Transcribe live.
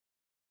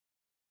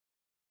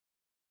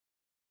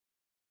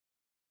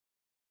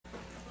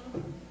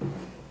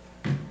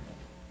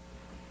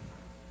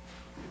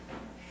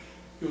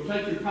You'll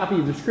take your copy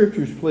of the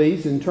Scriptures,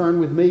 please, and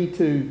turn with me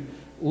to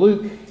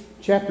Luke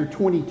chapter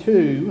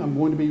 22. I'm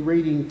going to be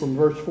reading from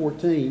verse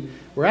 14.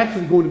 We're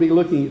actually going to be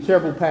looking at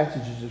several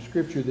passages of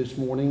Scripture this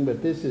morning,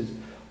 but this is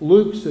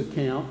Luke's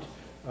account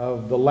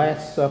of the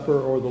Last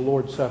Supper or the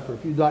Lord's Supper.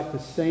 If you'd like to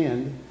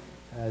stand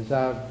as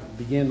I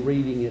begin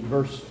reading at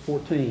verse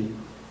 14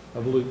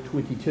 of Luke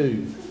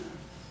 22.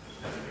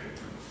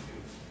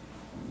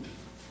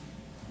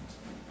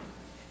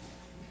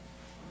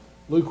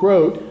 Luke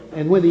wrote,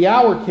 "And when the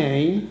hour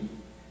came,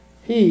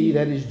 he,"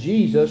 that is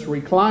Jesus,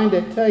 "reclined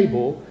at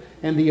table,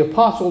 and the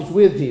apostles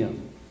with him.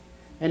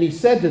 And he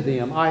said to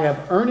them, I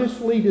have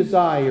earnestly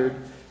desired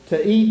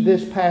to eat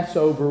this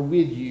Passover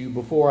with you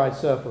before I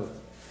suffer.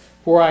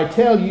 For I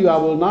tell you, I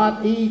will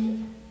not eat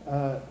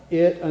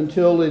it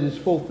until it is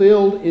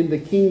fulfilled in the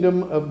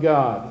kingdom of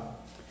God.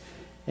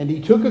 And he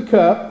took a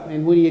cup,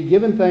 and when he had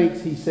given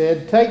thanks, he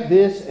said, Take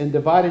this and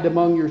divide it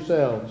among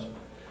yourselves.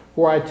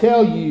 For I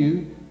tell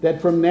you that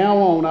from now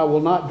on I will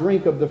not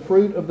drink of the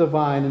fruit of the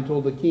vine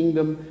until the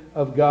kingdom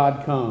of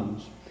God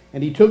comes.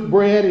 And he took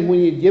bread, and when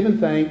he had given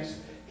thanks,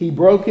 he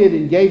broke it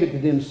and gave it to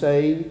them,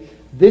 saying,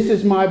 This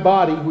is my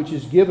body, which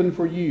is given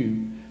for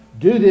you.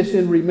 Do this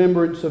in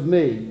remembrance of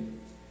me.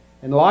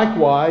 And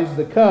likewise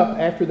the cup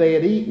after they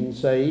had eaten,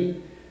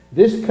 saying,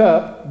 This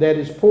cup that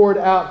is poured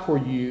out for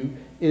you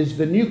is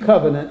the new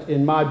covenant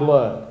in my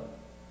blood.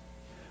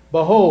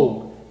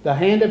 Behold, the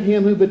hand of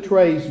him who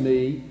betrays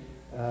me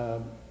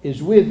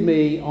is with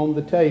me on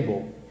the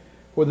table.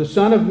 For the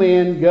Son of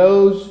Man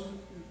goes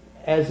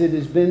as it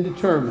has been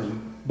determined,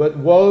 but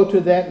woe to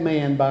that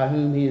man by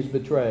whom he is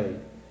betrayed.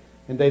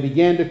 And they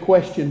began to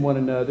question one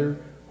another,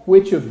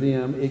 which of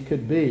them it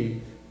could be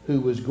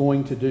who was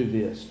going to do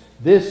this.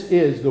 This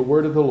is the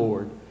word of the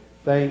Lord.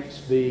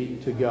 Thanks be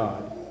to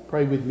God."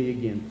 Pray with me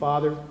again.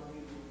 Father,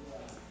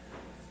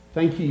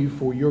 thank you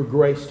for your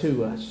grace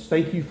to us.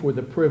 Thank you for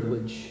the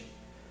privilege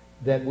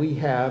that we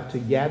have to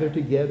gather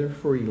together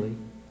freely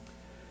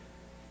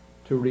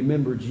to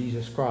remember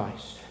Jesus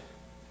Christ,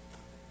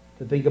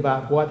 to think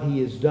about what he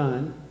has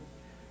done,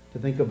 to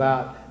think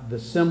about the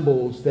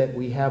symbols that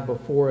we have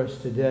before us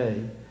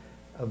today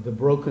of the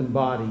broken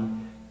body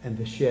and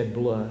the shed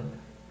blood.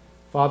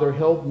 Father,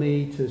 help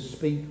me to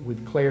speak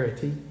with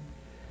clarity.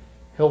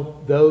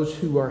 Help those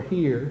who are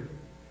here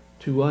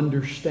to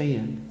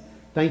understand.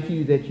 Thank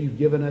you that you've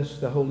given us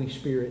the Holy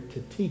Spirit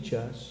to teach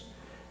us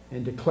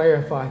and to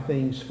clarify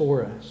things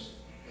for us.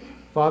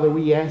 Father,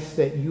 we ask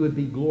that you would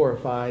be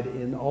glorified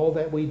in all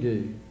that we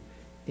do.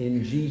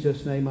 In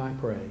Jesus' name I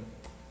pray.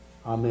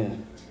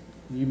 Amen.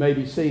 You may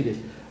be seated.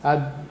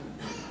 I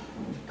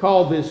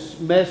call this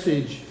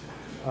message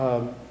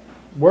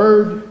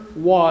Word,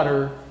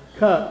 Water,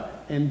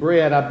 Cup, and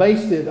Bread. I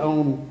based it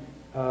on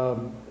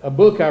a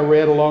book I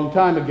read a long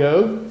time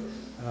ago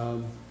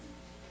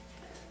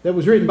that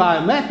was written by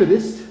a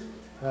Methodist,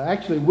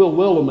 actually Will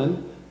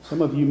Willimon.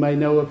 Some of you may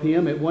know of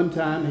him. At one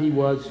time he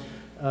was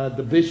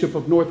the Bishop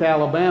of North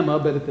Alabama,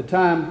 but at the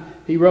time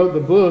he wrote the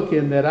book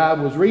and that I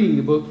was reading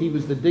the book, he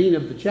was the Dean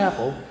of the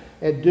Chapel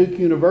at Duke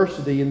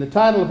University. And the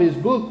title of his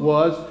book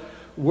was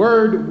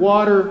Word,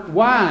 Water,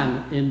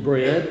 Wine, and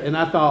Bread. And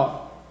I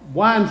thought,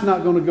 wine's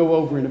not going to go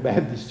over in a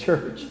Baptist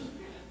church.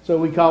 So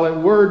we call it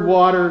Word,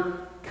 Water,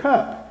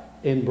 Cup,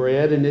 and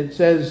Bread. And it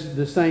says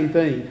the same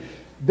thing.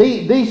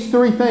 These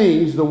three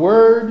things, the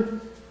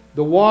Word,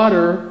 the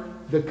Water,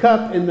 the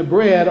Cup, and the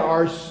Bread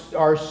are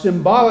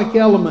symbolic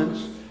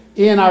elements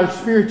in our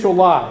spiritual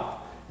life.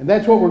 And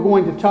that's what we're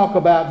going to talk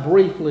about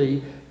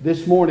briefly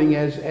this morning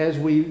as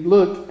we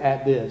look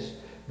at this.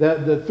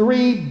 The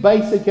three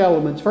basic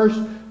elements.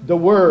 First, the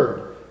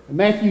Word.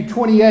 Matthew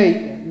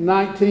 28,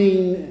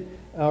 19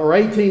 or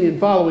 18 and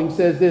following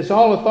says this,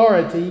 All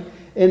authority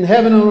in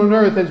heaven and on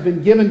earth has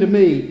been given to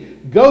me.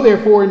 Go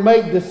therefore and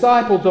make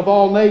disciples of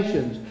all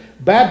nations,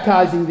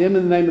 baptizing them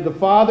in the name of the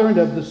Father and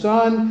of the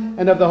Son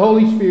and of the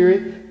Holy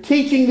Spirit,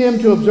 teaching them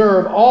to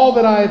observe all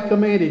that I have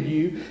commanded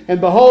you.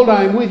 And behold,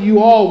 I am with you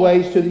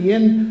always to the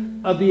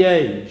end of the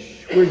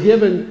age. We're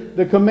given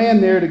the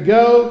command there to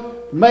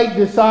go, make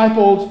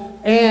disciples,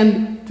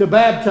 and to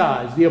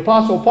baptize. The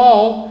Apostle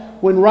Paul,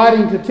 when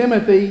writing to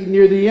Timothy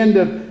near the end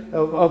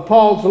of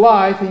Paul's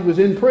life, he was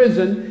in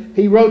prison.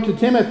 He wrote to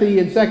Timothy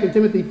in 2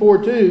 Timothy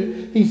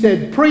 4:2. He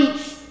said,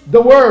 Preach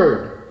the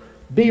word.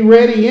 Be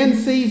ready in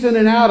season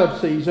and out of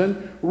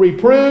season.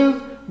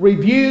 Reprove,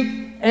 rebuke,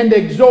 and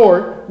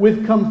exhort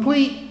with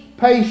complete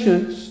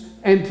patience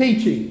and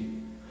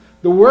teaching.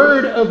 The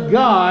Word of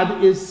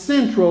God is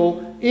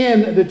central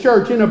in the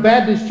church, in a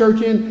Baptist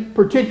church in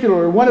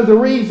particular. One of the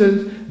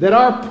reasons that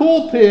our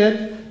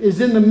pulpit is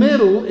in the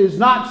middle is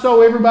not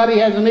so everybody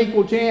has an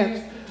equal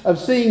chance of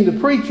seeing the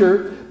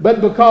preacher,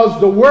 but because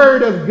the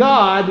Word of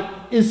God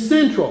is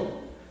central.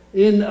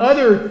 In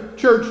other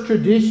church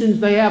traditions,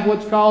 they have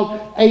what's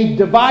called a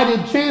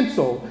divided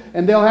chancel.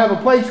 And they'll have a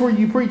place where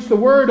you preach the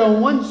Word on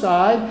one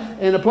side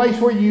and a place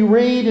where you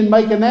read and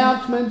make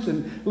announcements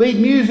and lead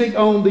music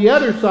on the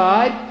other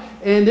side.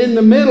 And in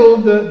the middle,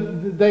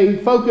 they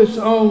focus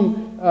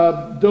on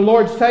the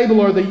Lord's table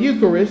or the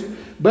Eucharist.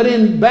 But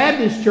in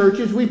Baptist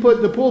churches, we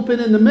put the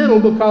pulpit in the middle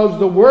because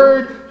the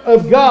Word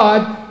of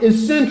God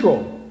is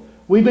central.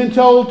 We've been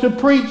told to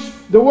preach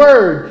the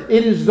Word.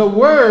 It is the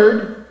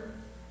Word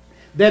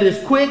that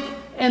is quick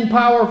and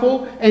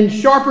powerful and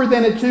sharper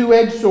than a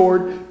two-edged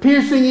sword,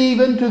 piercing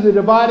even to the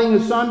dividing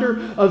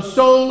asunder of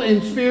soul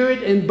and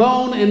spirit and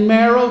bone and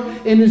marrow,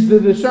 and is the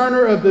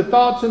discerner of the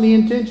thoughts and the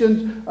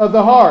intentions of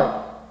the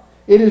heart.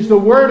 It is the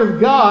Word of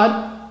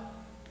God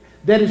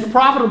that is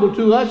profitable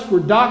to us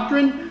for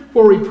doctrine,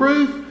 for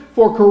reproof,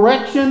 for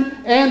correction,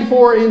 and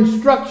for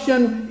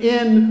instruction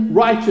in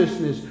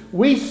righteousness.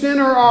 We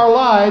center our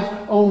lives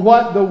on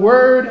what the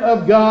Word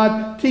of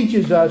God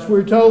teaches us.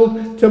 We're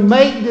told to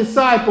make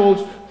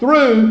disciples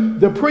through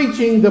the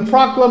preaching, the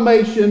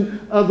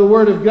proclamation of the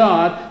Word of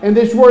God. And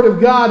this Word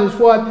of God is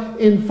what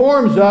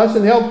informs us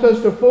and helps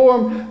us to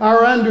form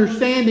our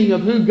understanding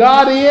of who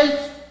God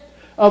is,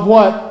 of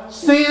what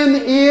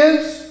sin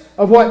is,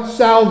 of what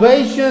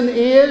salvation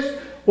is,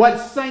 what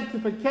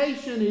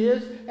sanctification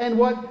is, and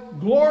what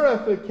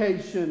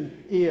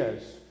glorification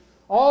is.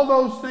 All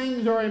those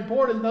things are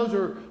important. Those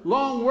are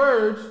long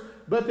words,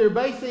 but they're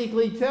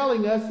basically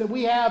telling us that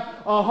we have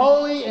a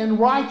holy and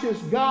righteous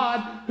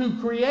God who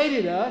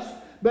created us,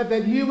 but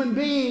that human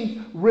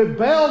beings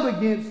rebelled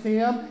against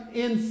Him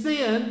in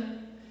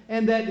sin,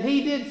 and that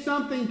He did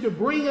something to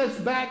bring us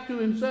back to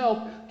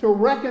Himself, to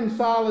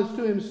reconcile us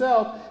to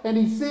Himself, and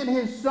He sent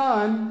His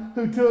Son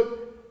who took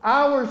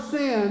our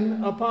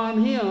sin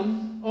upon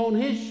Him, on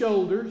His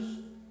shoulders,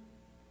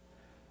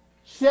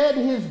 shed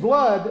His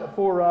blood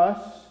for us,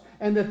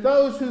 and that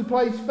those who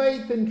place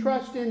faith and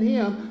trust in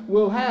Him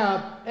will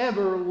have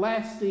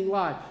everlasting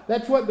life.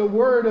 That's what the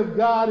Word of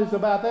God is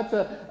about. That's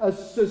a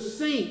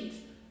succinct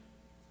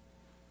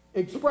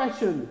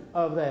expression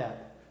of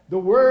that. The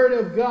Word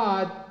of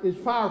God is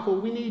powerful.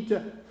 We need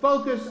to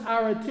focus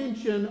our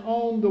attention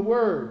on the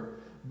Word.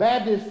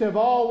 Baptists have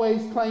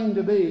always claimed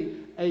to be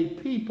a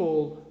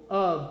people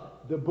of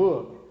the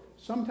book.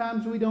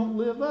 Sometimes we don't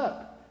live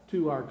up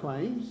to our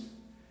claims.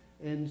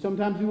 And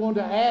sometimes we want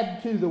to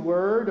add to the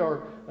Word,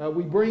 or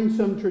we bring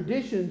some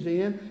traditions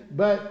in.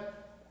 But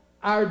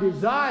our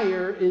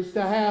desire is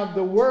to have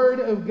the Word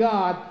of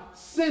God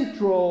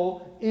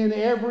central in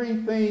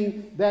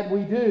everything that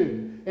we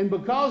do. And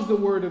because the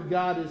Word of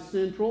God is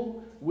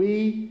central,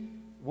 we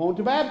want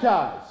to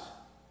baptize.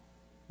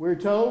 We're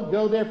told,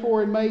 go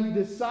therefore and make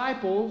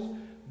disciples,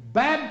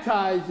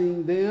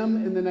 baptizing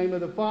them in the name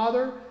of the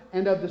Father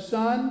and of the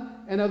Son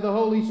and of the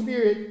Holy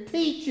Spirit,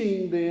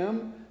 teaching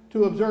them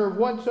to observe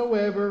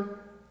whatsoever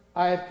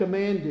I have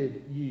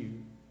commanded you.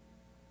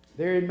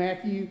 There in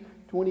Matthew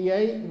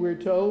 28, we're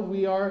told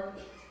we are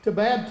to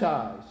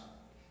baptize.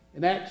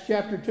 In Acts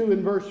chapter 2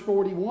 and verse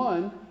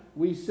 41,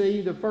 we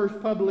see the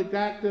first public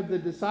act of the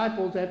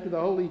disciples after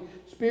the Holy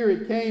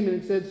Spirit came,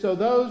 and it said, so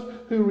those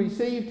who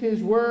received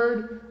His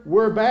word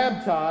were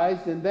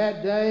baptized, and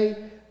that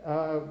day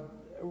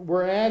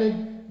were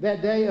added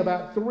that day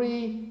about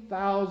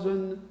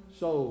 3,000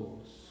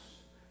 souls.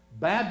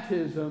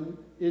 Baptism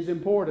is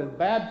important.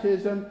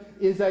 Baptism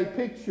is a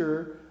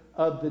picture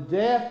of the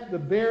death, the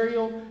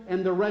burial,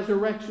 and the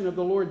resurrection of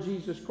the Lord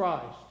Jesus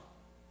Christ.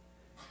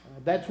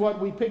 That's what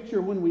we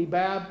picture when we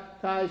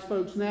baptize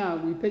folks now.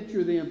 We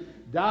picture them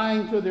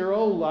dying to their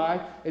old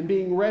life and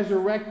being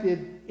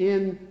resurrected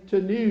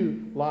into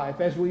new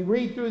life. As we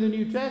read through the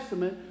New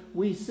Testament,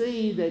 we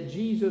see that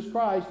Jesus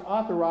Christ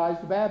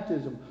authorized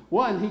baptism.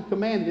 One, He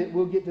commanded it.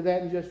 We'll get to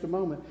that in just a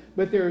moment.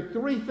 But there are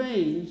three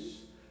things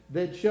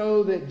that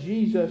show that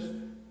Jesus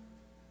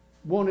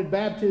wanted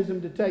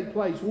baptism to take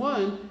place.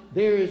 One,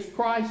 there is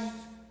Christ's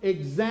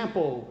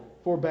example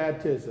for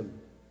baptism.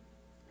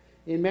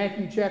 In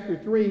Matthew chapter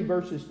 3,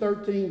 verses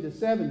 13 to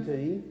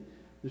 17,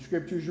 the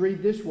scriptures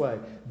read this way.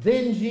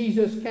 Then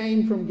Jesus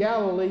came from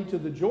Galilee to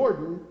the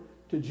Jordan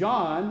to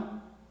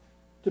John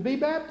to be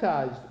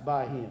baptized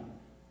by him.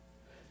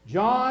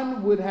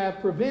 John would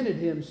have prevented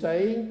him,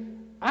 saying,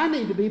 I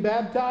need to be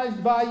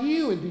baptized by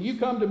you, and do you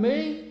come to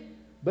me?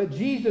 But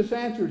Jesus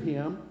answered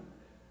him,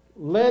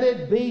 let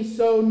it be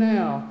so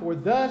now, for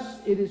thus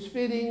it is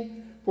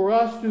fitting for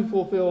us to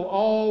fulfill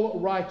all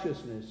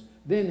righteousness.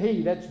 Then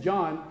he, that's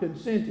John,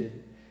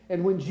 consented.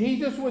 And when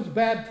Jesus was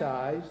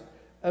baptized,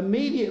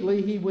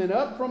 immediately he went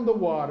up from the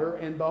water,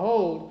 and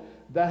behold,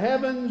 the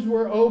heavens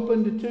were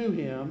opened to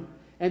him,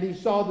 and he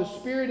saw the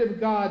Spirit of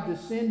God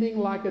descending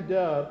like a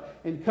dove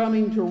and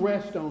coming to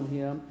rest on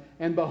him.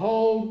 And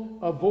behold,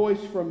 a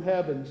voice from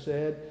heaven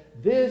said,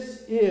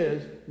 this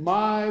is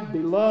my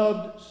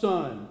beloved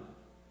Son,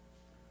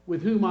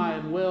 with whom I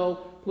am well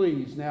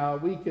pleased. Now,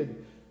 we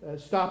could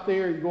stop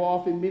there and go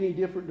off in many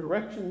different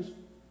directions,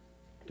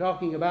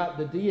 talking about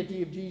the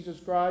deity of Jesus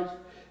Christ.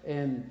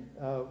 And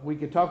we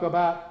could talk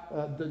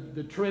about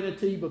the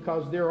Trinity,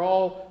 because they're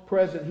all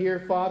present here,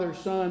 Father,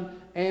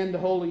 Son, and the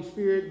Holy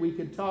Spirit. We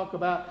could talk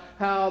about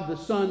how the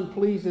Son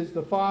pleases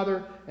the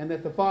Father and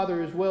that the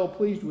Father is well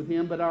pleased with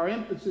him. But our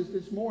emphasis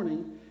this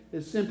morning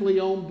is simply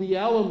on the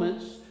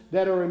elements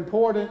that are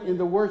important in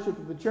the worship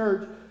of the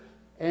church.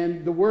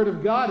 and the Word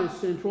of God is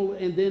central,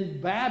 and then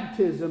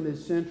baptism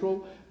is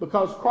central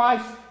because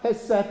Christ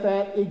has set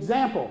that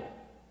example.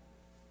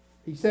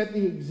 He set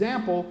the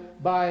example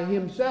by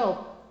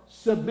Himself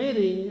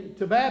submitting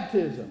to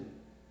baptism.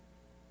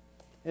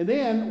 And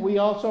then we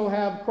also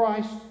have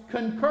Christ's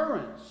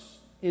concurrence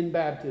in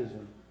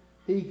baptism.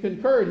 He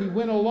concurred. He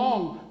went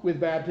along with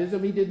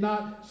baptism. He did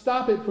not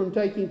stop it from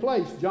taking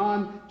place.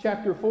 John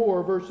chapter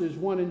 4, verses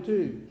 1 and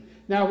 2.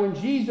 Now, when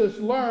Jesus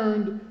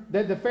learned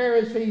that the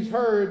Pharisees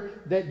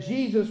heard that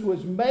Jesus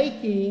was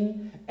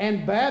making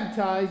and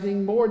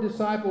baptizing more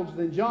disciples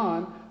than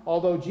John,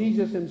 although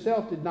Jesus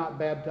Himself did not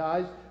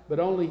baptize, but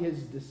only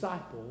His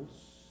disciples,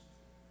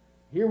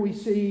 here we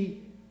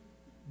see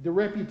the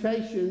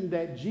reputation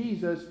that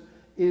Jesus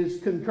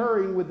is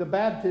concurring with the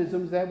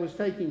baptisms that was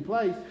taking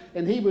place,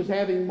 and He was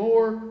having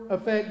more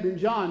effect than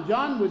John.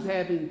 John was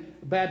having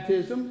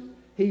baptism.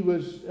 He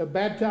was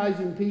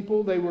baptizing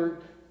people. They were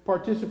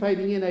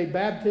participating in a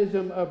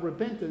baptism of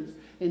repentance,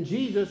 and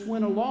Jesus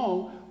went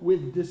along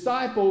with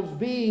disciples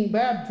being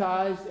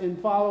baptized and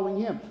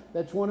following Him.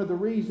 That's one of the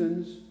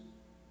reasons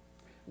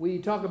we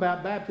talk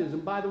about baptism.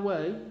 By the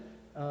way,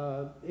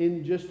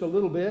 in just a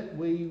little bit,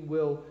 we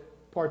will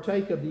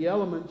partake of the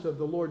elements of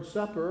the Lord's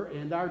Supper,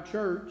 and our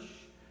church,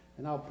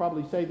 and I'll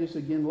probably say this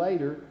again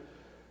later,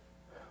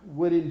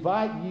 would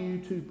invite you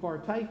to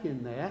partake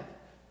in that.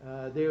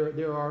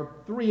 There are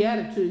three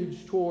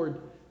attitudes toward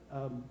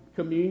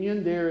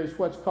communion. There is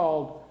what's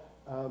called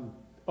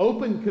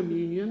open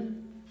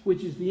communion,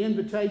 which is the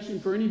invitation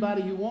for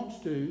anybody who wants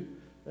to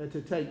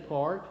take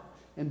part.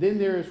 And then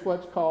there is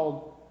what's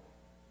called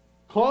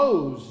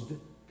closed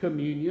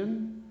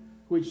communion,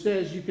 which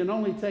says you can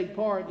only take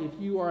part if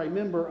you are a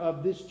member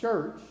of this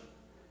church,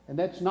 and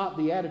that's not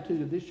the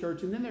attitude of this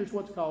church. And then there's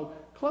what's called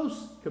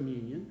close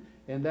communion,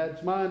 and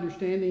that's my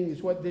understanding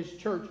is what this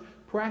church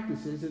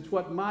practices. It's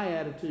what my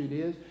attitude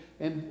is,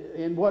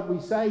 and what we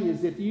say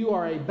is if you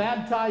are a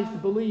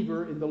baptized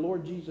believer in the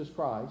Lord Jesus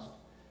Christ,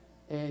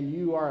 and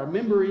you are a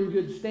member in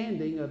good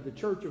standing of the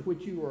church of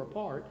which you are a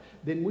part,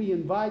 then we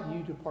invite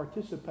you to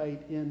participate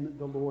in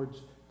the Lord's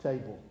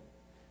table.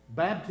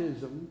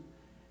 Baptism,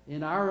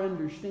 in our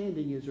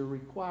understanding, is a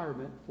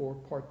requirement for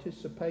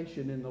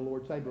participation in the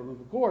Lord's table. And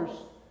of course,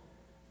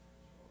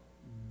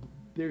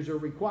 there's a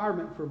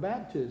requirement for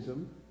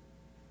baptism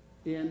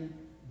in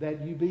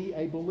that you be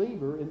a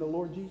believer in the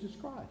Lord Jesus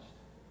Christ,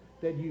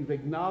 that you've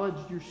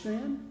acknowledged your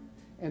sin,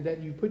 and that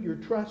you put your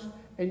trust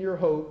and your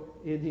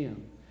hope in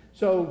Him.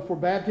 So for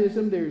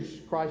baptism,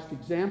 there's Christ's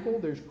example,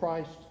 there's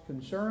Christ's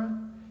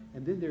concern,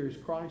 and then there's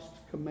Christ's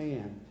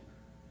command.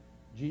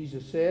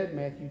 Jesus said,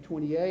 Matthew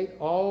 28,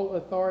 all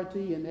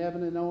authority in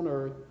heaven and on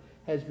earth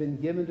has been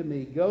given to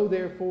me. Go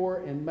therefore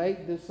and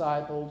make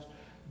disciples,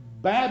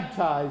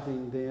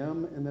 baptizing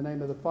them in the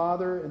name of the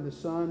Father and the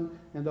Son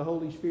and the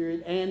Holy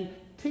Spirit, and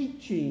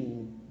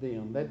teaching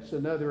them. That's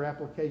another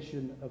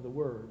application of the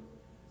word.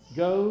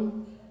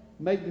 Go,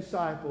 make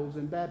disciples,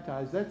 and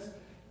baptize.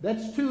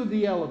 That's two of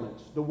the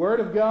elements. The Word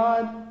of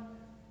God,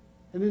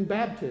 and then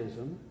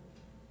baptism,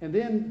 and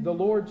then the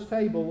Lord's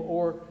table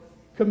or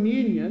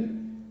communion,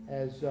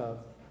 as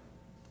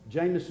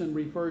Jameson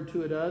referred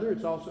to it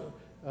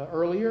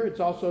earlier. It's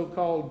also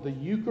called the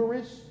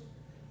Eucharist,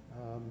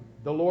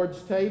 the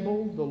Lord's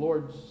table, the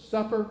Lord's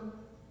Supper.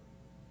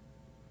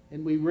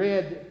 And we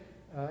read,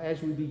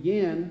 as we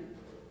begin,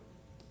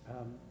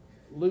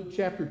 Luke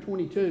chapter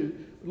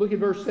 22. Look at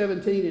verse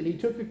 17. And He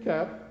took a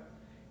cup,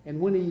 and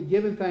when He had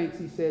given thanks,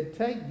 He said,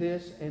 take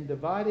this and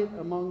divide it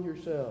among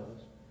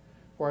yourselves.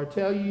 For I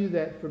tell you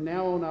that from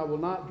now on I will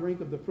not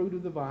drink of the fruit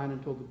of the vine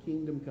until the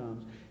kingdom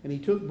comes. And He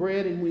took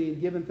bread, and when He had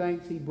given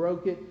thanks, He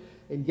broke it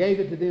and gave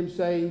it to them,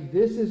 saying,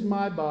 this is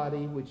my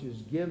body, which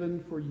is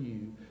given for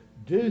you.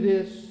 Do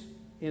this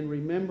in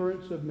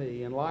remembrance of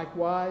me. And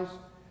likewise,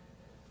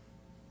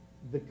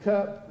 the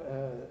cup,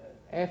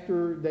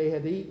 after they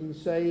had eaten,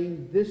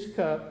 saying, this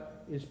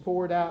cup is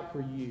poured out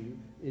for you,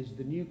 is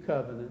the new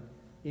covenant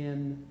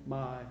in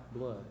my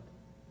blood.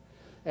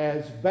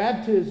 As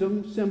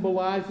baptism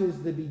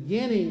symbolizes the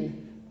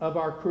beginning of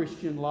our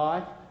Christian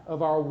life,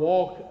 of our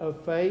walk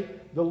of faith,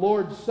 the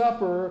Lord's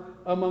Supper,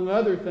 among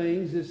other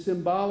things, is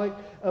symbolic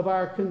of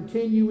our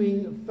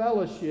continuing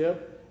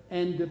fellowship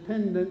and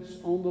dependence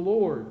on the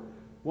Lord.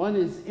 One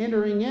is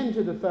entering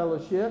into the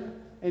fellowship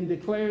and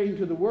declaring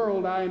to the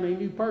world, I am a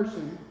new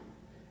person,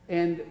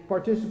 and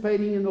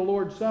participating in the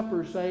Lord's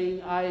Supper,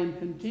 saying, I am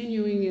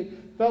continuing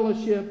in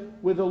fellowship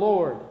with the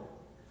Lord.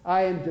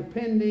 I am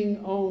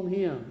depending on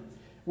Him.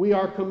 We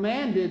are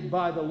commanded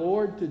by the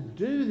Lord to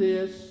do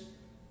this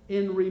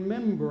in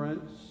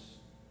remembrance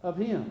of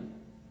Him.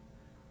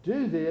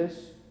 Do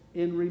this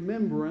in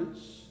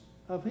remembrance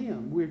of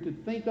Him. We're to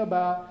think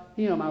about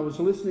Him. I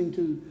was listening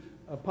to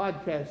a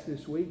podcast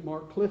this week.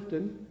 Mark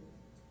Clifton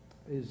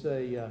is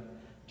a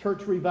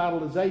church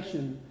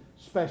revitalization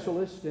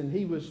specialist, and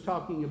he was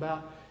talking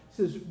about,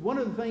 says, one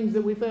of the things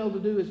that we fail to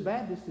do as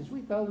Baptists is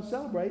we fail to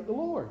celebrate the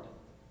Lord.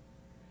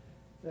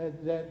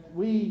 That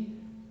we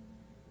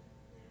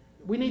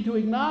need to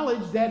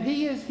acknowledge that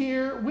He is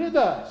here with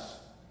us.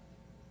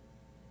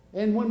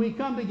 And when we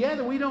come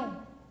together, we don't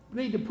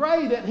need to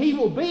pray that He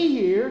will be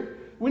here.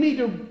 We need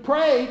to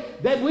pray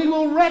that we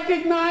will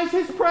recognize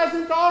His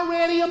presence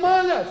already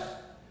among us.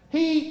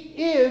 He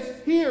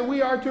is here.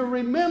 We are to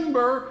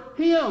remember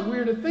Him. We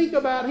are to think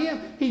about Him.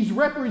 He's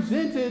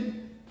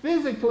represented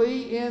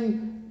physically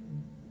in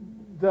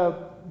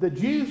the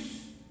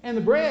juice and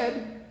the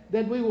bread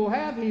that we will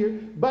have here.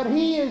 But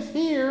He is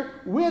here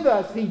with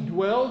us. He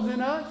dwells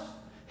in us.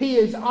 He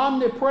is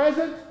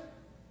omnipresent.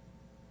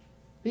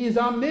 He is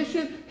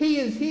omniscient. He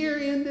is here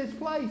in this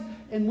place.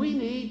 And we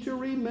need to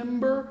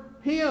remember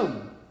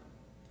Him.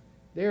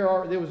 There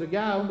was a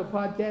guy on the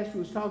podcast who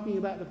was talking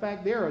about the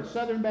fact there are a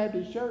Southern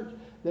Baptist church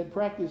that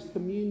practice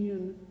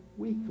communion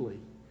weekly.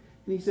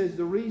 And he says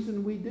the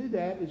reason we do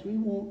that is we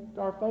want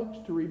our folks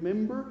to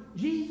remember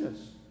Jesus,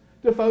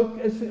 to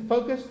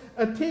focus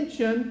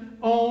attention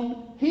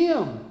on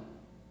Him.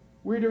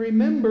 We're to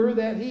remember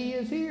that He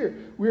is here.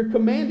 We're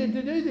commanded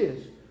to do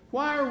this.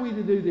 Why are we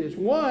to do this?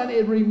 One,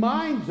 it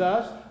reminds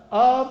us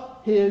of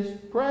His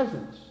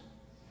presence.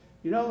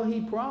 You know, He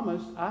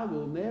promised, I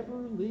will never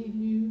leave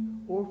you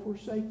or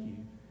forsake you.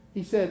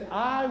 He said,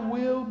 I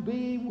will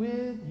be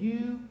with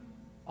you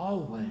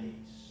always.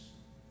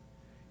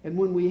 And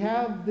when we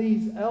have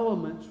these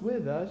elements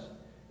with us,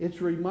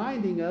 it's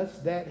reminding us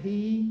that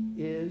He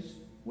is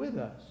with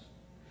us.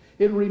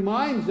 It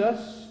reminds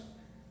us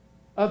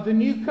of the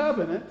new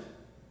covenant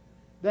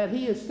that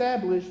He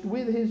established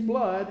with His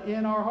blood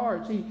in our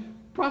hearts. He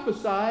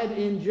prophesied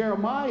in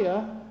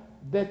Jeremiah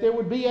that there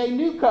would be a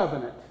new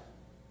covenant.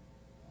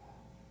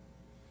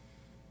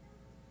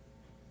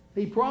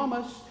 He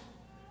promised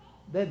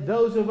that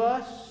those of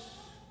us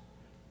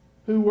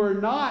who were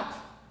not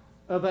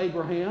of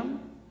Abraham,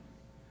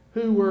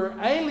 who were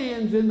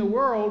aliens in the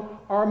world,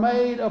 are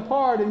made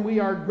apart and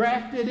we are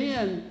grafted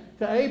in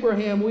to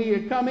Abraham. We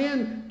have come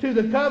in to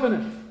the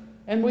covenant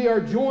and we are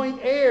joint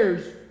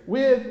heirs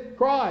with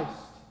Christ.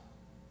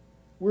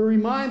 We're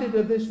reminded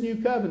of this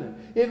new covenant.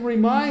 It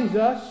reminds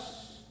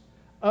us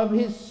of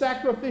His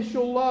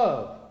sacrificial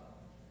love,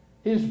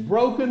 His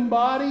broken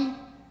body,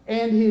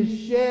 and His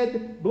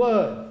shed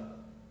blood.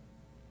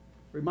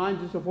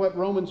 Reminds us of what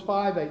Romans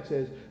 5:8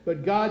 says.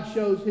 But God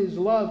shows His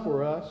love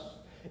for us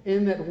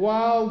in that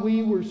while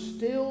we were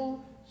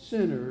still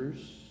sinners,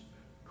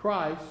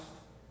 Christ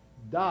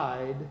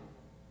died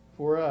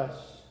for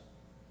us.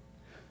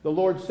 The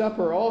Lord's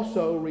Supper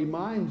also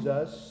reminds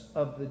us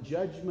of the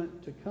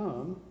judgment to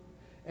come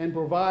and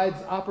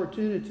provides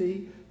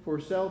opportunity for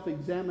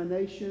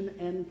self-examination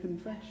and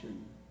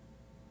confession.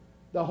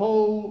 The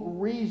whole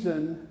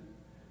reason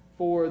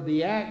for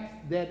the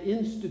act that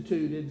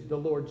instituted the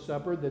Lord's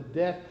Supper, the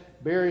death,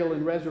 burial,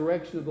 and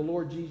resurrection of the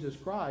Lord Jesus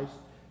Christ,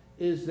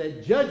 is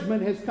that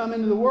judgment has come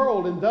into the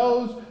world, and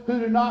those who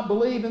do not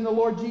believe in the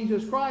Lord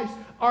Jesus Christ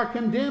are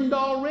condemned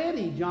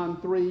already.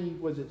 John 3,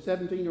 was it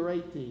 17 or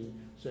 18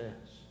 says.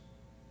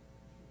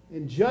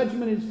 And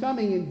judgment is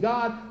coming, and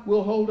God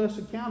will hold us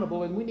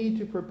accountable, and we need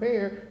to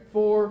prepare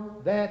for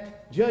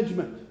that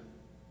judgment.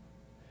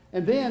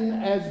 And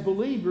then, as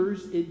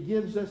believers, it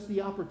gives us the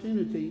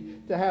opportunity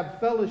to have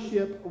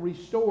fellowship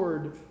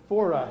restored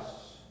for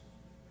us,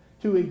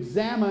 to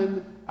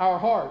examine our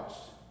hearts,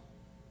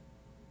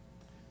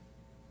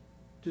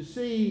 to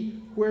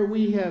see where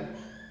we have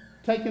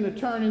taken a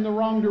turn in the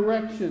wrong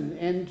direction,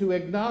 and to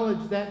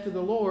acknowledge that to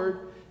the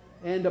Lord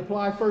and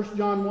apply 1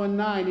 John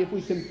 1:9. If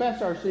we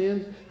confess our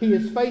sins, He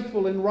is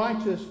faithful and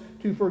righteous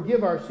to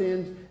forgive our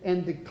sins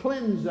and to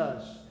cleanse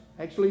us,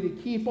 actually to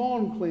keep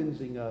on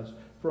cleansing us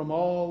from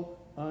all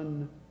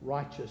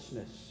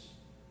unrighteousness.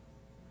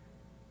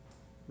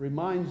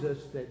 Reminds us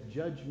that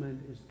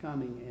judgment is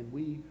coming and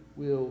we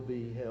will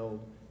be held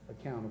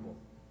accountable.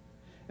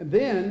 And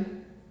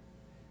then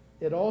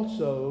it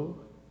also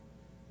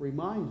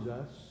reminds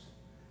us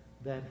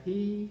that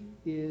He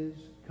is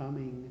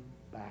coming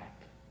back.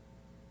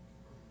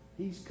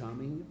 He's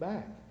coming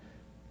back.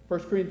 1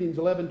 Corinthians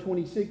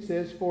 11:26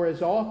 says, For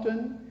as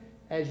often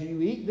as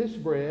you eat this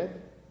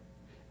bread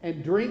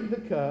and drink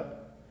the cup,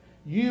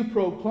 you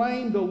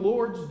proclaim the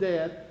Lord's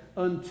death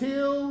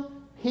until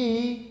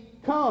He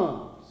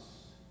comes.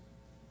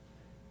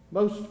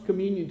 Most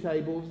communion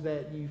tables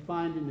that you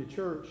find in the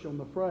church on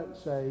the front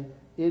say,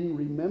 in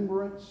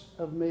remembrance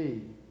of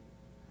me.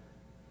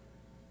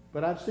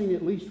 But I've seen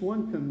at least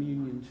one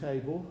communion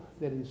table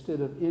that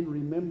instead of in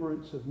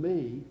remembrance of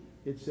me,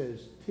 it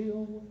says,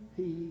 till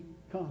He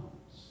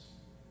comes.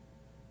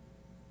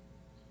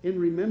 In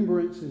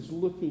remembrance is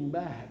looking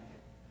back.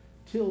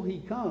 Till He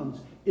comes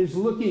is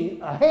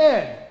looking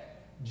ahead.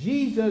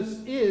 Jesus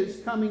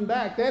is coming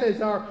back. That is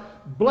our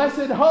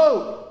blessed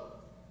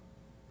hope.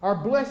 Our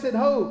blessed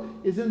hope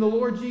is in the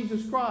Lord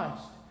Jesus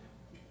Christ.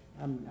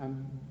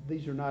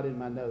 These are not in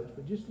my notes,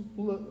 but just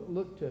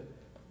look to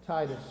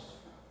Titus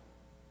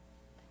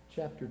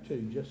chapter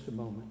 2, just a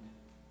moment.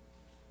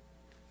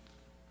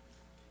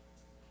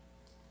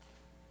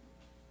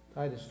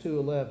 Titus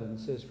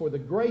 2:11 says, For the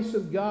grace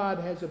of God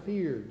has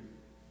appeared,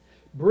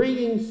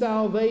 bringing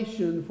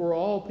salvation for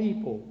all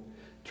people,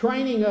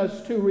 training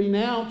us to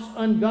renounce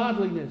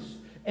ungodliness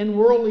and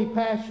worldly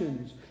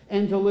passions,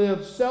 and to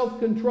live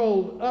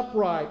self-controlled,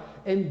 upright,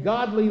 and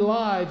godly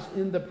lives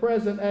in the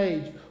present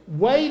age,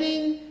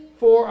 waiting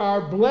for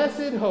our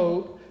blessed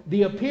hope,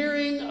 the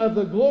appearing of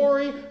the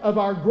glory of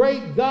our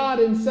great God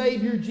and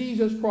Savior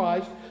Jesus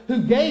Christ,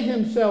 who gave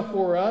himself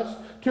for us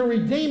to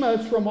redeem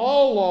us from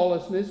all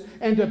lawlessness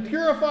and to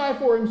purify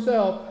for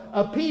himself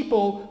a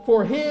people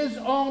for his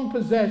own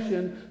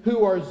possession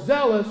who are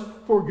zealous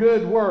for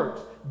good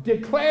works.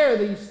 Declare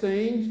these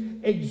things,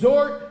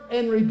 exhort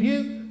and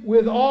rebuke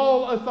with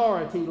all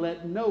authority.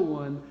 Let no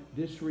one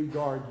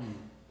disregard you.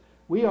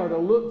 We are to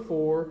look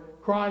for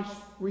Christ's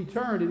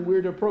return, and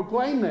we're to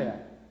proclaim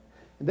that.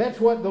 And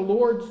that's what the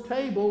Lord's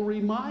table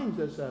reminds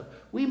us of.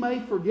 We may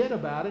forget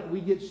about it.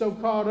 We get so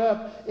caught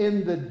up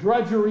in the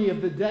drudgery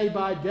of the day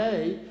by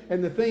day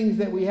and the things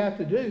that we have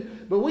to do.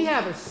 But we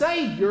have a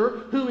Savior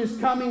who is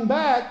coming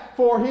back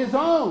for his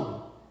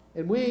own.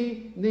 And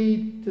we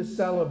need to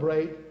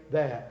celebrate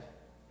that.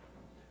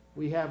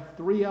 We have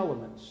three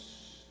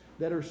elements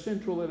that are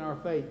central in our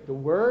faith: the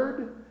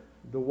Word,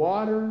 the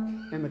water,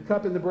 and the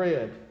cup and the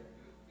bread.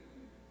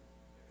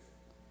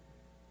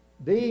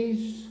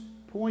 These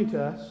point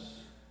us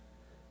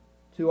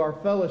to our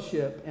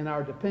fellowship and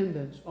our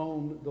dependence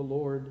on the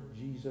Lord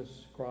Jesus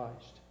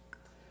Christ.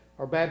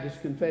 Our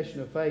Baptist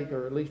Confession of Faith,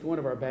 or at least one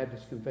of our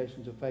Baptist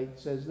Confessions of Faith,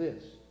 says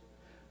this: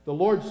 the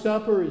Lord's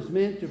Supper is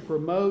meant to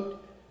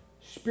promote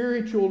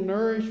spiritual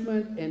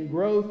nourishment and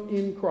growth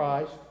in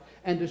Christ,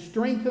 and to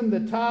strengthen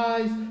the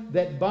ties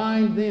that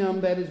bind them,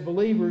 that is,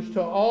 believers,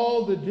 to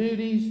all the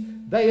duties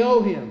they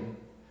owe him.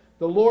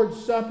 The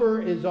Lord's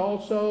Supper is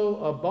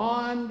also a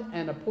bond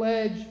and a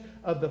pledge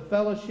of the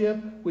fellowship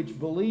which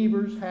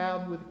believers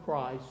have with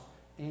Christ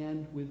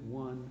and with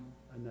one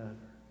another.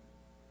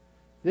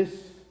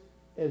 This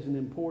is an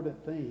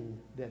important thing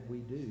that we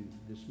do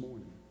this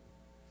morning.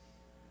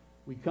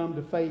 We come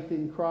to faith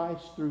in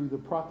Christ through the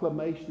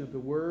proclamation of the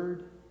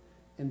Word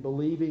and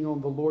believing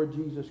on the Lord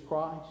Jesus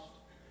Christ.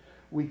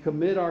 We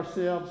commit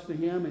ourselves to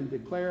him and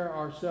declare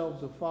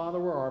ourselves a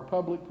follower. Our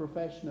public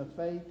profession of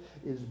faith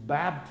is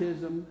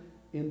baptism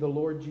in the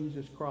Lord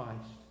Jesus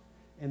Christ.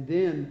 And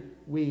then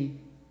we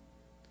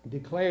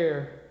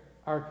declare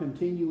our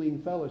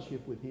continuing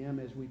fellowship with him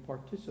as we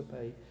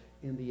participate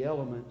in the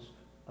elements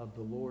of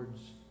the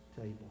Lord's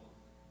table.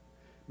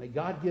 May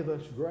God give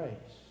us grace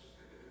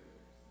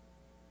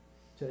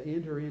to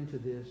enter into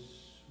this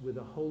with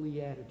a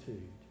holy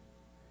attitude,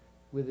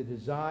 with a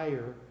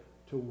desire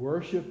to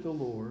worship the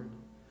Lord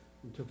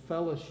and to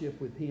fellowship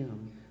with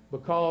him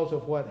because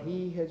of what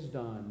he has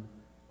done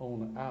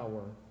on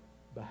our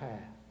behalf.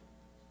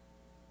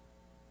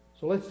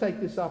 So let's take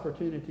this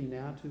opportunity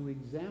now to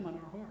examine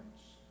our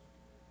hearts,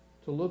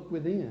 to look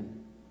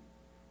within.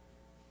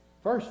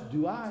 First,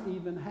 do I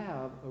even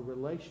have a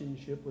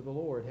relationship with the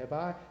Lord? Have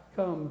I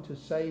come to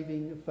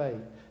saving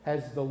faith?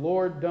 Has the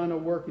Lord done a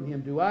work in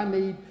him? Do I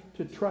need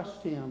to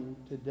trust him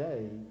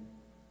today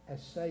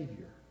as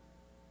Savior?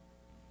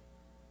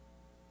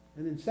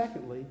 And then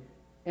secondly,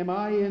 am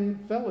I in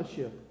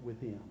fellowship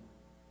with him?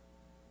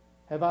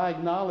 Have I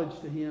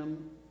acknowledged to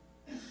him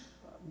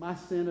my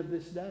sin of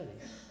this day?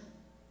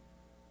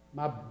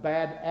 My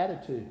bad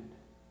attitude,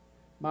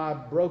 my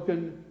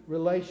broken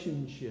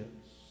relationships,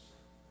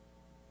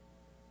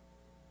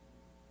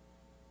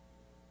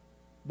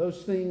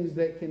 those things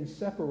that can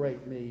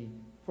separate me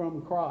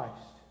from Christ.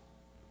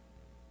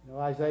 You know,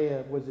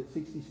 Isaiah, was it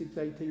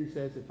 66:18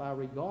 says, if I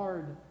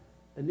regard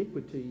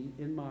iniquity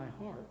in my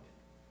heart,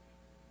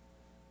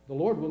 the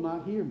Lord will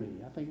not hear me.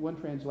 I think one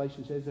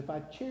translation says, if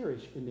I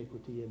cherish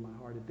iniquity in my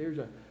heart, if there's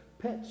a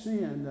pet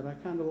sin that I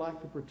kind of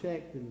like to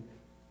protect and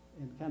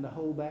kind of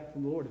hold back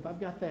from the Lord, if I've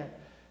got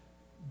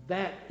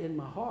that in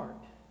my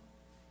heart,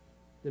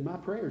 then my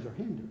prayers are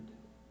hindered.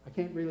 I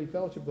can't really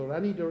fellowship with the Lord. I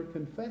need to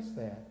confess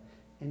that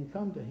and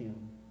come to him.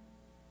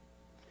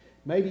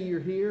 Maybe you're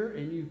here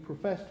and you've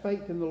professed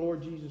faith in the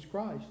Lord Jesus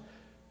Christ,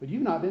 but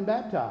you've not been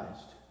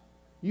baptized.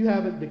 You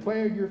haven't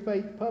declared your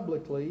faith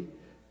publicly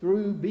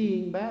through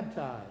being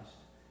baptized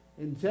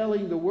and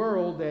telling the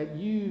world that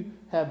you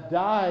have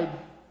died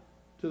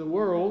to the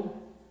world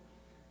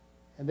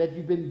and that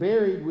you've been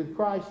buried with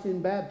Christ in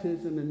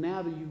baptism, and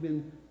now that you've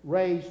been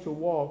raised to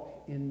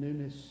walk in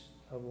newness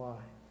of life.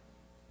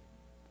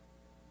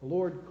 The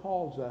Lord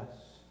calls us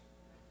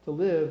to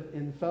live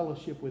in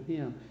fellowship with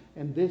him.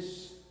 And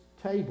this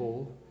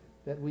table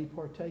that we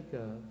partake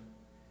of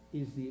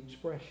is the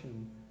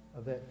expression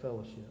of that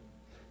fellowship.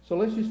 So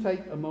let's just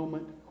take a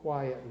moment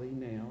quietly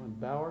now and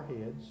bow our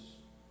heads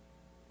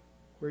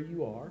where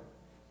you are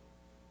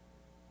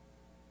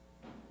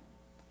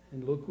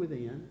and look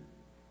within.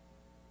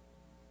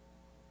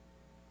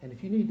 And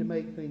if you need to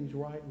make things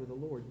right with the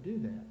Lord, do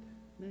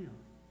that now.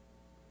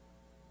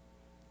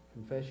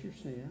 Confess your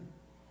sin.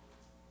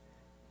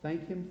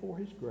 Thank him for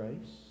his grace.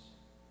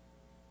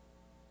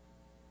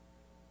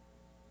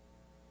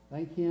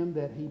 Thank him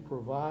that he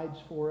provides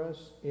for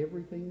us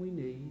everything we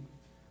need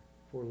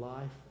for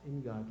life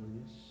and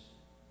godliness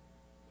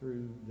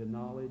through the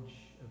knowledge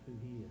of who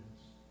he is.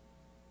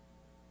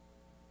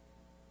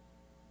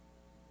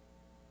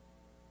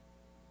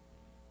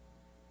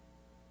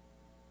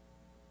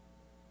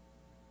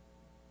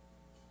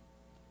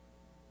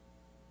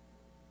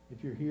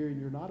 if you're here and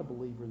you're not a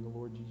believer in the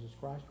Lord Jesus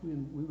Christ,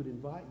 we would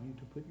invite you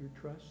to put your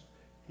trust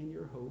and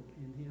your hope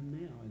in Him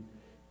now.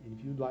 And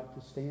if you'd like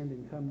to stand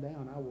and come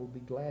down, I will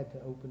be glad to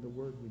open the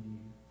Word with you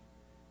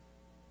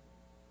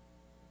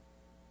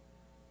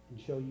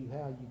and show you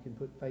how you can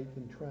put faith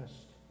and trust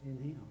in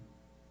Him.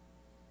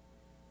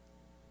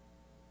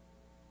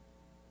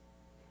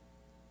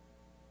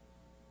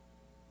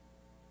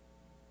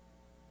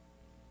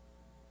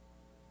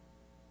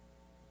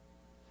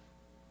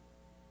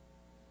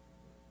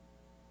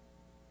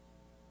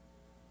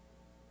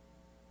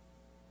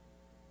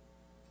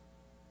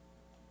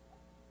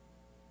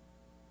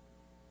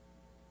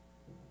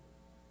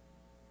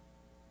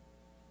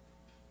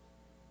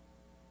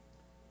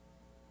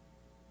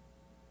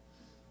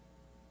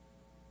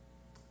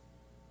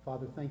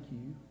 Father, thank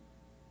you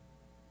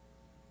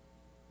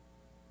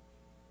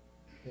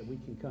that we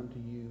can come to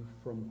you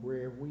from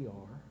wherever we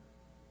are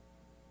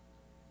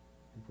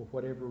and for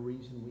whatever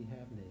reason we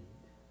have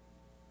need.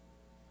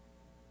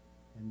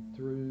 And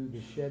through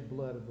the shed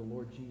blood of the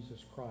Lord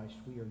Jesus Christ,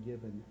 we are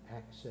given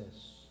access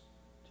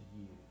to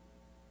you.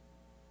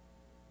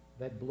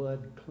 That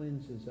blood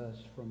cleanses us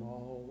from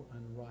all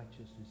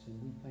unrighteousness,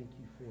 and we thank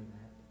you for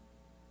that.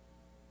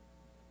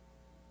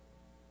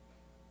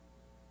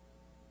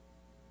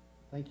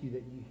 Thank you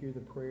that you hear the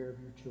prayer of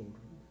your children.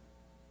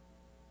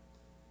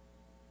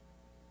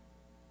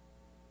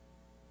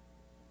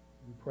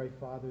 We pray,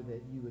 Father,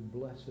 that you would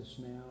bless us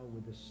now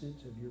with a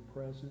sense of your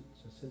presence,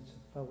 a sense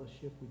of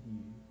fellowship with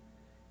you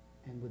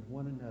and with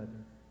one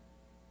another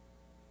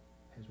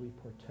as we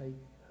partake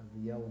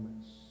of the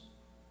elements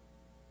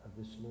of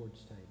this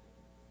Lord's table.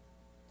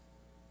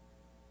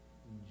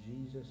 In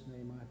Jesus'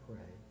 name I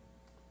pray.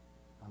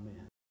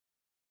 Amen.